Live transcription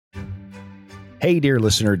Hey, dear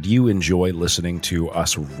listener, do you enjoy listening to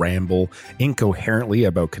us ramble incoherently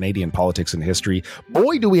about Canadian politics and history?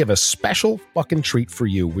 Boy, do we have a special fucking treat for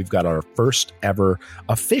you. We've got our first ever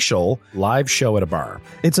official live show at a bar.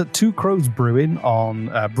 It's at Two Crows Brewing on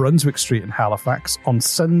Brunswick Street in Halifax on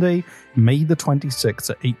Sunday, May the 26th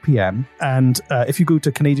at 8 p.m. And if you go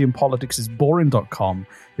to CanadianPoliticsIsBoring.com,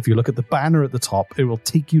 if you look at the banner at the top, it will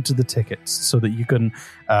take you to the tickets so that you can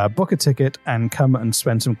book a ticket and come and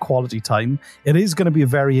spend some quality time. It is going to be a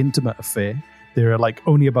very intimate affair. There are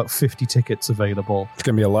only about 50 tickets available. It's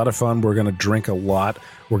going to be a lot of fun. We're going to drink a lot.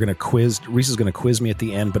 We're going to quiz. Reese is going to quiz me at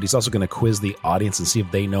the end, but he's also going to quiz the audience and see if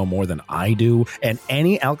they know more than I do. And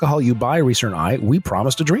any alcohol you buy, Reese and I, we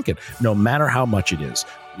promise to drink it, no matter how much it is.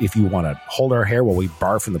 If you want to hold our hair while we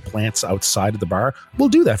barf from the plants outside of the bar, we'll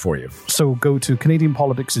do that for you. So go to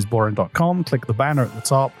CanadianPoliticsIsBoring.com, click the banner at the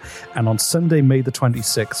top, and on Sunday, May the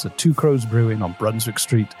 26th at Two Crows Brewing on Brunswick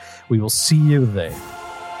Street, we will see you there.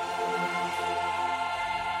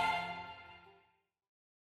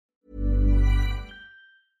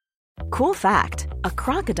 Cool fact, a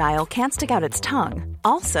crocodile can't stick out its tongue.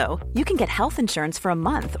 Also, you can get health insurance for a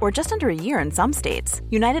month or just under a year in some states.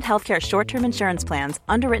 United Healthcare short-term insurance plans,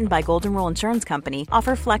 underwritten by Golden Rule Insurance Company,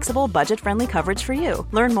 offer flexible, budget-friendly coverage for you.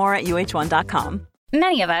 Learn more at UH1.com.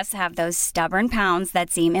 Many of us have those stubborn pounds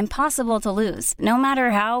that seem impossible to lose, no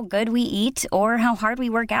matter how good we eat or how hard we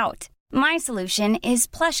work out. My solution is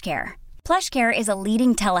PlushCare. PlushCare is a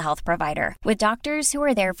leading telehealth provider with doctors who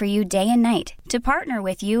are there for you day and night to partner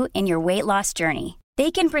with you in your weight loss journey.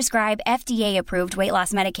 They can prescribe FDA-approved weight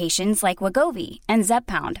loss medications like Wegovy and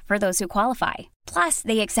Zepbound for those who qualify. Plus,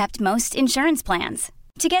 they accept most insurance plans.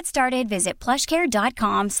 To get started, visit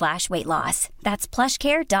plushcare.com/weightloss. That's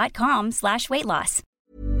plushcare.com/weightloss.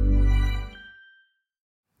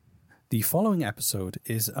 The following episode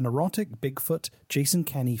is an erotic Bigfoot Jason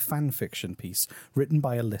Kenney fanfiction piece written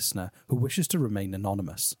by a listener who wishes to remain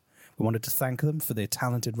anonymous. We wanted to thank them for their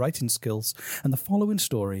talented writing skills, and the following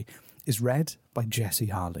story is read by Jesse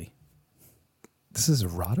Harley. This is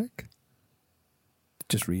erotic?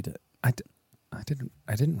 Just read it. I didn't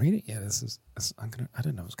read it yet. I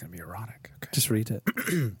didn't know it was gonna be erotic. Okay. Just read it.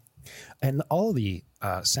 And all the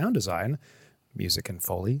sound design, music, and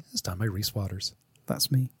Foley is done by Reese Waters.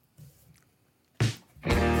 That's me.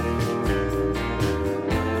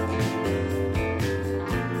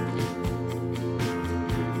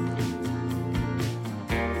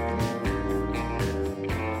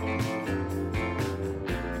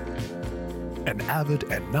 An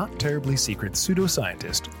avid and not terribly secret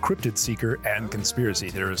pseudoscientist, cryptid seeker, and conspiracy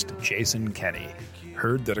theorist Jason Kenney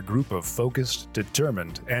heard that a group of focused,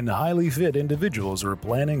 determined, and highly fit individuals were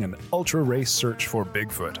planning an ultra-race search for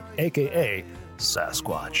Bigfoot, aka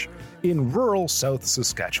Sasquatch, in rural South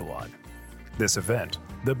Saskatchewan. This event,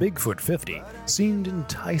 the Bigfoot 50, seemed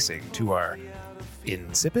enticing to our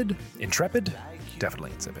intrepid,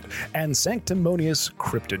 definitely insipid, and sanctimonious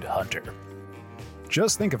cryptid hunter.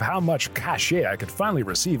 Just think of how much cachet I could finally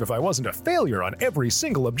receive if I wasn't a failure on every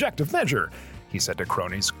single objective measure, he said to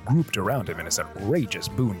cronies grouped around him in his outrageous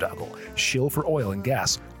boondoggle, shill for oil and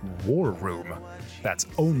gas, war room. That's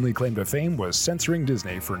only claim to fame was censoring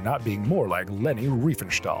Disney for not being more like Leni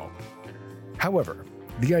Riefenstahl. However,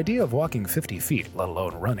 the idea of walking 50 feet, let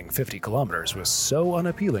alone running 50 kilometers, was so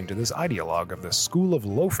unappealing to this ideologue of the school of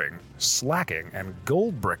loafing, slacking, and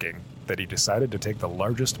gold bricking that he decided to take the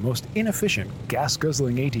largest, most inefficient,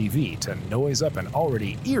 gas-guzzling ATV to noise up an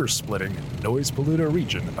already ear-splitting, noise-polluter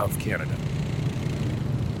region of Canada.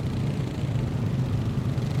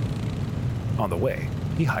 On the way,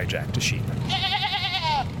 he hijacked a sheep.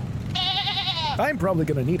 I'm probably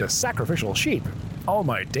going to need a sacrificial sheep. All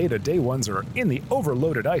my day-to-day ones are in the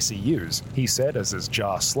overloaded ICUs, he said as his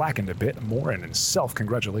jaw slackened a bit more in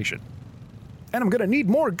self-congratulation. And I'm going to need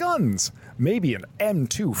more guns, maybe an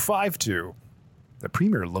M252. The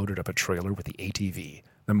Premier loaded up a trailer with the ATV,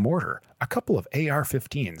 the mortar, a couple of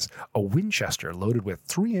AR-15s, a Winchester loaded with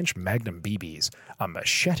 3-inch Magnum BBs, a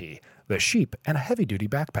machete, the sheep, and a heavy-duty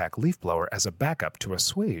backpack leaf blower as a backup to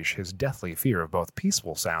assuage his deathly fear of both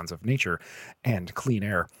peaceful sounds of nature and clean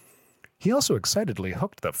air. He also excitedly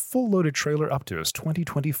hooked the full-loaded trailer up to his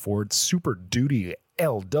 2020 Ford Super Duty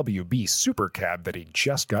LWB Super Cab that he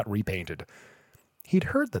just got repainted. He'd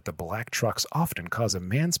heard that the black trucks often cause a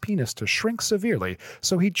man's penis to shrink severely,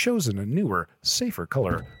 so he'd chosen a newer, safer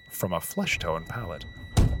color from a flesh tone palette.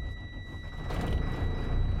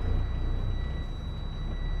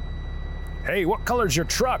 Hey, what color's your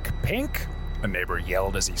truck? Pink? A neighbor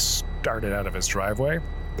yelled as he started out of his driveway.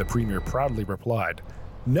 The Premier proudly replied,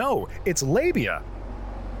 No, it's labia.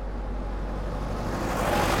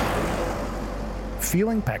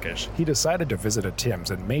 Feeling peckish, he decided to visit a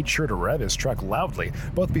Tim's and made sure to rev his truck loudly,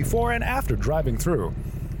 both before and after driving through.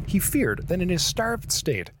 He feared that in his starved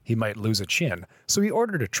state, he might lose a chin, so he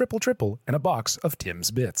ordered a triple and a box of Tim's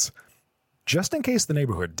Bits. Just in case the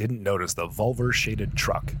neighborhood didn't notice the Vulver-shaded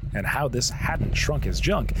truck and how this hadn't shrunk his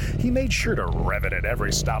junk, he made sure to rev it at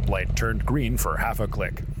every stoplight turned green for half a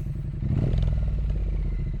click.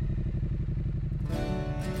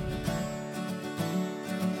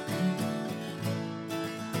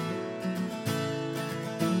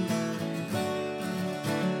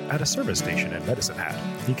 At a service station in Medicine Hat,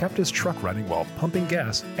 he kept his truck running while pumping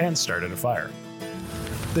gas and started a fire.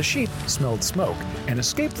 The sheep smelled smoke and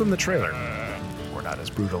escaped from the trailer. We're not as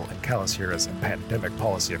brutal and callous here as a pandemic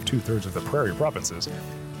policy of 2/3 of the prairie provinces,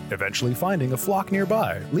 eventually finding a flock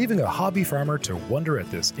nearby, leaving a hobby farmer to wonder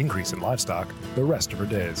at this increase in livestock the rest of her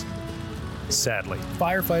days. Sadly,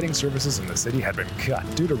 firefighting services in the city had been cut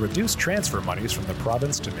due to reduced transfer monies from the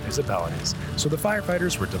province to municipalities, so the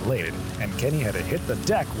firefighters were delayed, and Kenny had to hit the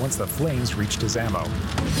deck once the flames reached his ammo.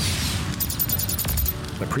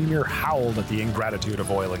 The premier howled at the ingratitude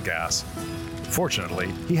of oil and gas.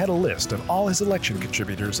 Fortunately, he had a list of all his election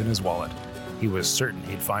contributors in his wallet. He was certain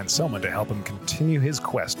he'd find someone to help him continue his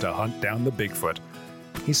quest to hunt down the Bigfoot.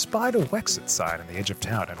 He spied a Wexit sign on the edge of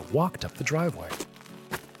town and walked up the driveway.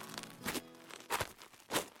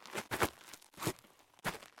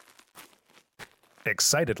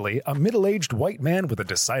 Excitedly, a middle-aged white man with a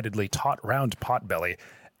decidedly taut round potbelly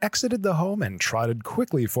exited the home and trotted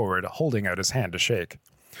quickly forward, holding out his hand to shake.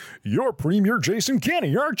 "You're Premier Jason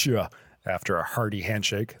Kenney, aren't you?" After a hearty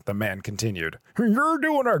handshake, the man continued, "You're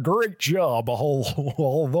doing a great job,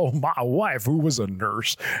 although my wife, who was a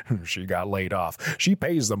nurse, she got laid off. She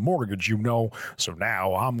pays the mortgage, you know, so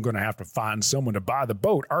now I'm going to have to find someone to buy the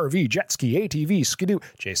boat, RV, jet ski, ATV, skidoo."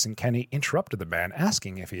 Jason Kenney interrupted the man,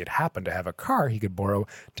 asking if he had happened to have a car he could borrow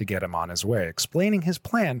to get him on his way, explaining his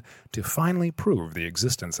plan to finally prove the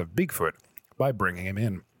existence of Bigfoot by bringing him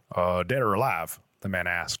in. "Dead or alive?" the man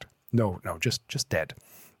asked. No, just dead,"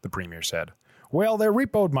 the premier said. "Well, they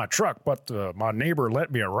repoed my truck, but my neighbor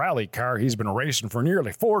lent me a rally car he's been racing for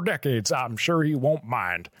nearly 4 decades. I'm sure he won't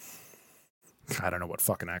mind." I don't know what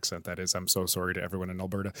fucking accent that is. I'm so sorry to everyone in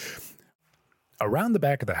Alberta. Around the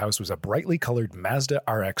back of the house was a brightly colored Mazda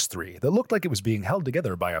RX-3 that looked like it was being held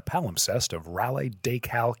together by a palimpsest of Raleigh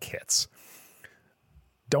decal kits.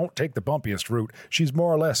 "Don't take the bumpiest route. She's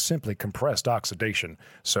more or less simply compressed oxidation,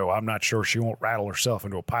 so I'm not sure she won't rattle herself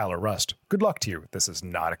into a pile of rust. Good luck to you." This is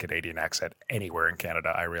not a Canadian accent anywhere in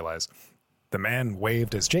Canada, I realize. The man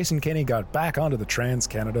waved as Jason Kenney got back onto the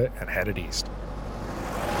Trans-Canada and headed east.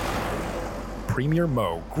 Premier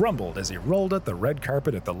Moe grumbled as he rolled out the red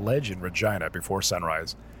carpet at the ledge in Regina before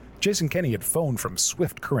sunrise. Jason Kenney had phoned from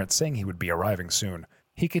Swift Current saying he would be arriving soon.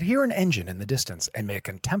 He could hear an engine in the distance and made a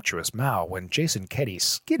contemptuous mow when Jason Kenney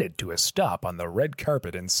skidded to a stop on the red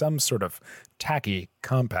carpet in some sort of tacky,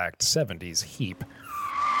 compact 70s heap.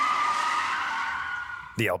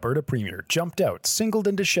 The Alberta Premier jumped out, singled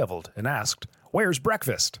and disheveled, and asked, "Where's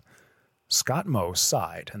breakfast?" Scott Moe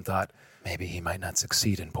sighed and thought, maybe he might not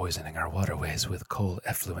succeed in poisoning our waterways with coal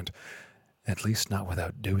effluent, at least not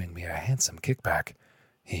without doing me a handsome kickback.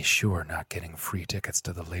 He's sure not getting free tickets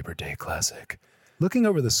to the Labor Day Classic. Looking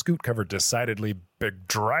over the scoot-covered, decidedly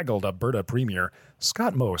bedraggled Alberta Premier,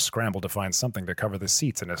 Scott Moe scrambled to find something to cover the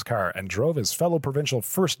seats in his car and drove his fellow provincial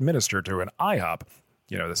First Minister to an IHOP.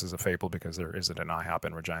 You know, this is a fable because there isn't an IHOP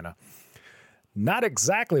in Regina. "Not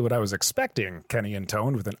exactly what I was expecting," Kenney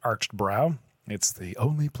intoned with an arched brow. "It's the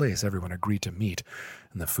only place everyone agreed to meet,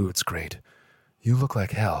 and the food's great. You look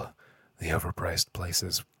like hell. The overpriced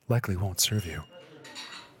places likely won't serve you."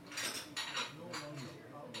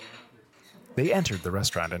 They entered the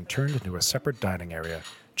restaurant and turned into a separate dining area.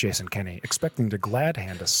 Jason Kenney, expecting to glad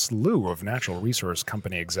hand a slew of natural resource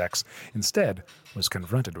company execs, instead was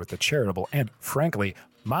confronted with the charitable and, frankly,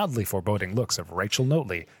 mildly foreboding looks of Rachel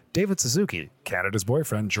Notley, David Suzuki, Canada's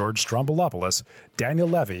boyfriend George Strombolopoulos, Daniel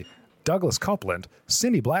Levy, Douglas Copeland,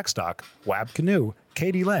 Cindy Blackstock, Wab Canoe,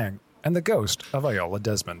 Katie Lang, and the ghost of Viola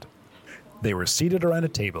Desmond. They were seated around a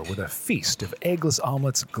table with a feast of eggless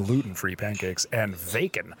omelets, gluten-free pancakes, and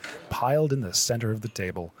bacon piled in the center of the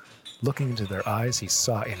table. Looking into their eyes, he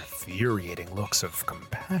saw infuriating looks of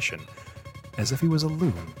compassion, as if he was a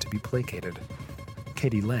loon to be placated.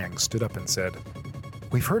 Katie Lang stood up and said,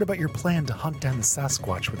 "We've heard about your plan to hunt down the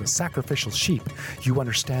Sasquatch with a sacrificial sheep. You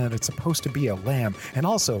understand that it's supposed to be a lamb, and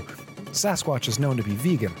also, Sasquatch is known to be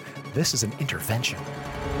vegan. This is an intervention."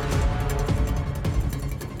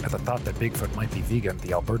 At the thought that Bigfoot might be vegan,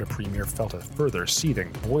 the Alberta Premier felt a further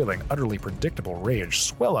seething, boiling, utterly predictable rage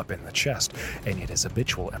swell up in the chest, and yet his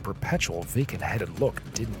habitual and perpetual vacant-headed look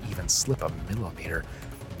didn't even slip a millimeter.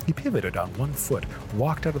 He pivoted on one foot,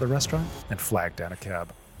 walked out of the restaurant, and flagged down a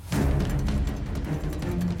cab.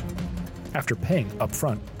 After paying up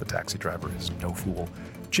front, the taxi driver is no fool,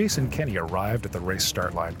 Jason Kenney arrived at the race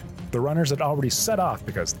start line. The runners had already set off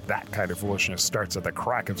because that kind of foolishness starts at the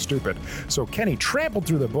crack of stupid, so Kenney trampled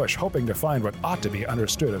through the bush hoping to find what ought to be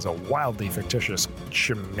understood as a wildly fictitious,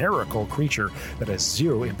 chimerical creature that has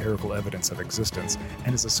zero empirical evidence of existence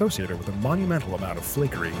and is associated with a monumental amount of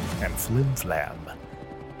flakery and flim-flam.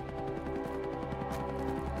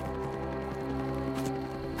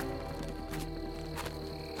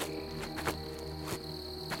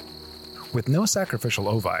 With no sacrificial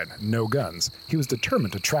ovine, no guns, he was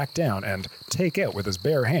determined to track down and take out with his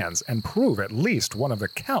bare hands and prove at least one of the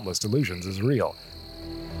countless delusions is real.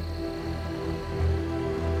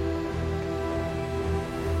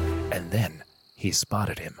 And then he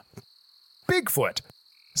spotted him. Bigfoot!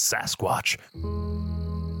 Sasquatch!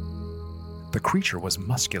 The creature was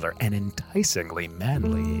muscular and enticingly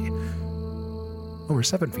manly. Over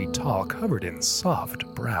 7 feet tall, covered in soft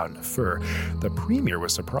brown fur, the Premier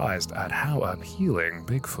was surprised at how appealing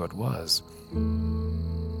Bigfoot was.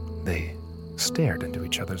 They stared into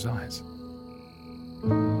each other's eyes.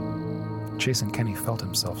 Jason Kenney felt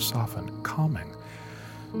himself soften, calming.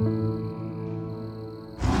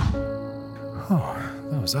 Oh,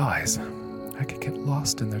 those eyes. I could get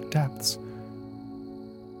lost in their depths.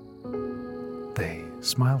 They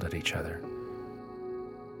smiled at each other.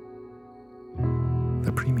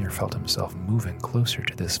 The Premier felt himself moving closer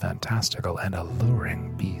to this fantastical and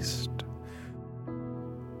alluring beast.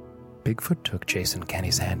 Bigfoot took Jason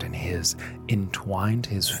Kenney's hand in his, entwined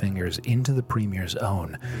his fingers into the Premier's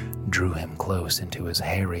own, drew him close into his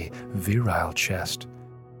hairy, virile chest,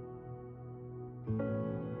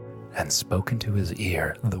 and spoke into his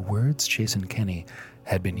ear the words Jason Kenney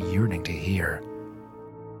had been yearning to hear.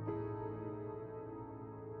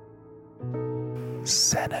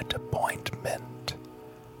 Senate appointment.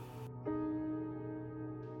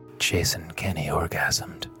 Jason Kenney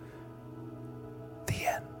orgasmed. The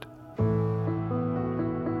end.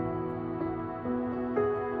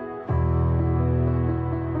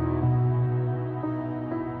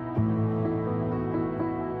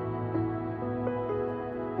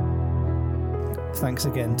 Thanks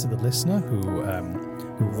again to the listener who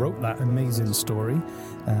wrote that amazing story.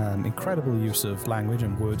 Incredible use of language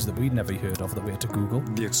and words that we'd never heard of that we had to Google.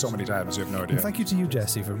 Yeah, so many times you have no idea. And thank you to you,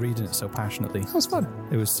 Jesse, for reading it so passionately. That was fun.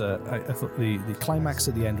 It was. I thought the climax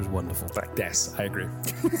at the end was wonderful. Yes, I agree.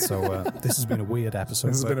 So this has been a weird episode.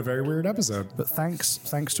 This has been a very weird episode. But thanks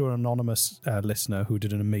to an anonymous listener who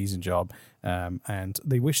did an amazing job, and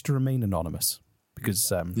they wish to remain anonymous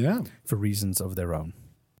because for reasons of their own.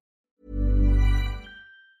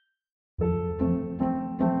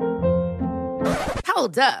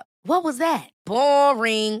 Hold up. What was that?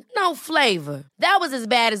 Boring. No flavor. That was as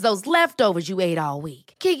bad as those leftovers you ate all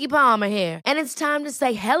week. Keke Palmer here. And it's time to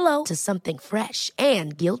say hello to something fresh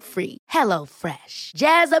and guilt-free. HelloFresh.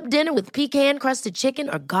 Jazz up dinner with pecan-crusted chicken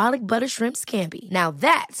or garlic butter shrimp scampi. Now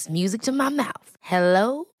that's music to my mouth.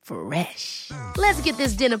 HelloFresh. Let's get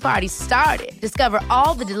this dinner party started. Discover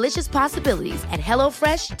all the delicious possibilities at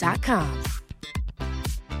HelloFresh.com.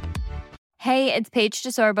 Hey, it's Paige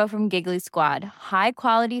DeSorbo from Giggly Squad. High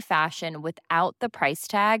quality fashion without the price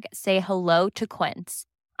tag. Say hello to Quince.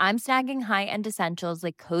 I'm snagging high-end essentials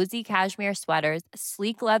like cozy cashmere sweaters,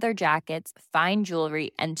 sleek leather jackets, fine jewelry,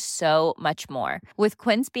 and so much more. With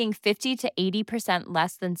Quince being 50 to 80%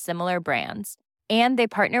 less than similar brands. And they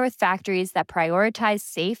partner with factories that prioritize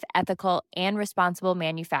safe, ethical, and responsible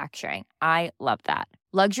manufacturing. I love that.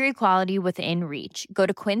 Luxury quality within reach. Go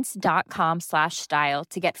to quince.com/style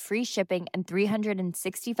to get free shipping and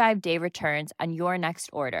 365-day returns on your next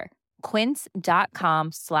order.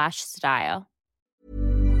 Quince.com/style.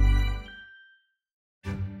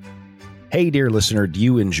 Hey, dear listener, do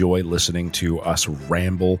you enjoy listening to us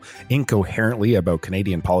ramble incoherently about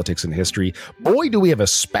Canadian politics and history? Boy, do we have a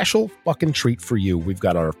special fucking treat for you. We've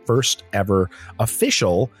got our first ever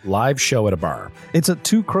official live show at a bar. It's at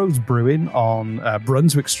Two Crows Brewing on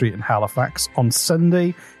Brunswick Street in Halifax on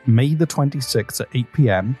Sunday, May the 26th at 8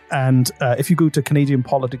 p.m. And if you go to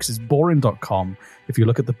CanadianPoliticsIsBoring.com, if you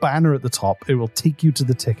look at the banner at the top, it will take you to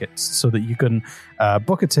the tickets so that you can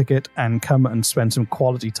book a ticket and come and spend some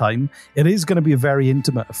quality time. It is going to be a very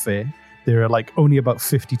intimate affair. There are like only about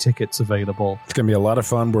 50 tickets available. It's going to be a lot of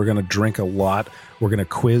fun. We're going to drink a lot. We're going to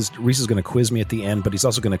quiz. Reese is going to quiz me at the end, but he's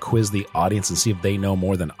also going to quiz the audience and see if they know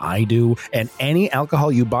more than I do. And any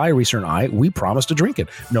alcohol you buy, Reese and I, we promise to drink it,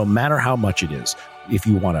 no matter how much it is. If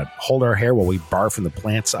you want to hold our hair while we barf from the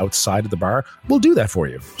plants outside of the bar, we'll do that for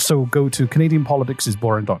you. So go to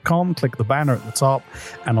CanadianPoliticsIsBoring.com, click the banner at the top,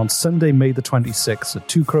 and on Sunday, May the 26th at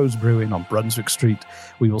Two Crows Brewing on Brunswick Street,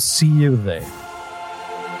 we will see you there.